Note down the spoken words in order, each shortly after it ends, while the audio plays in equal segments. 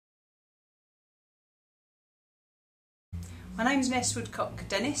My name's Ness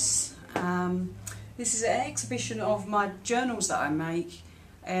Woodcock-Dennis. This is an exhibition of my journals that I make,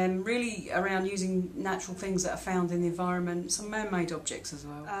 really around using natural things that are found in the environment, some man-made objects as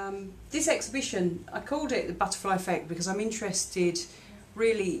well. This exhibition, I called it the butterfly effect because I'm interested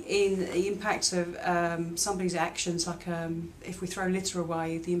really in the impact of somebody's actions, like if we throw litter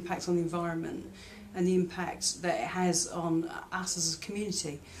away, the impact on the environment and the impact that it has on us as a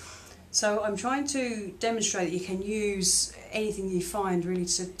community. So I'm trying to demonstrate that you can use anything you find really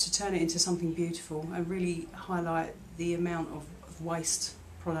to turn it into something beautiful and really highlight the amount of waste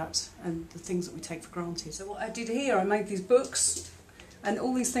product and the things that we take for granted. So what I did here, I made these books and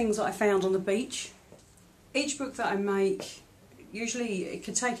all these things that I found on the beach. Each book that I make, usually it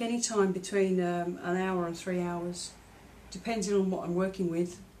can take any time between an hour and 3 hours, depending on what I'm working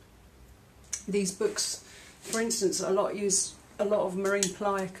with. These books, for instance, use a lot of marine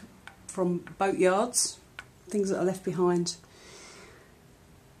ply from boat yards, things that are left behind.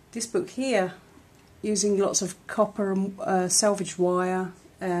 This book here, using lots of copper and salvage wire,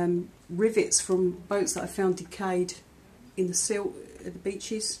 rivets from boats that I found decayed in the silt at the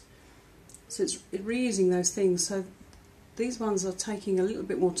beaches. So it's reusing those things. So these ones are taking a little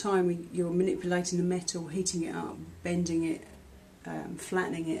bit more time when you're manipulating the metal, heating it up, bending it,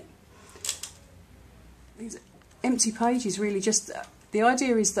 flattening it. These empty pages really just... The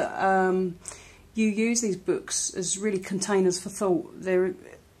idea is that you use these books as really containers for thought. It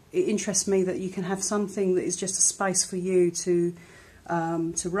interests me that you can have something that is just a space for you to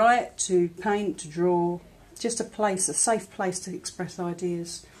write, to paint, to draw, just a safe place to express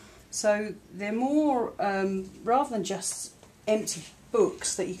ideas. So they're more, rather than just empty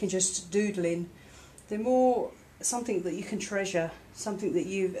books that you can just doodle in, they're more something that you can treasure, something that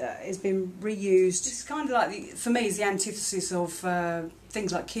has been reused. It's kind of like, for me, is the antithesis of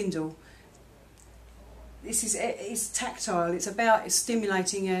things like Kindle. It's tactile. It's about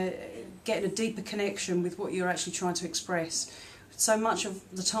stimulating, getting a deeper connection with what you're actually trying to express. So much of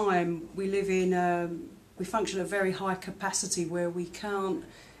the time we live in, we function at a very high capacity where we can't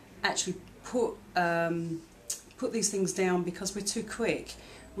actually put these things down because we're too quick.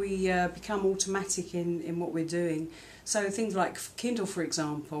 We become automatic in what we're doing. So things like Kindle, for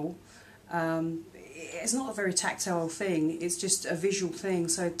example, it's not a very tactile thing. It's just a visual thing,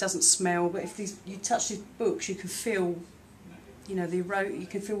 so it doesn't smell. But if you touch these books, you can feel, you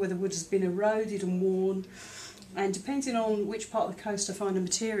can feel where the wood has been eroded and worn. And depending on which part of the coast I find the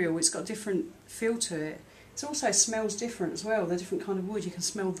material, it's got a different feel to it. It also smells different as well. They're different kind of wood. You can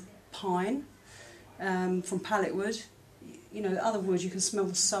smell the pine from pallet wood. The other wood, you can smell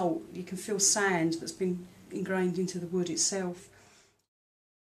the salt, you can feel sand that's been ingrained into the wood itself.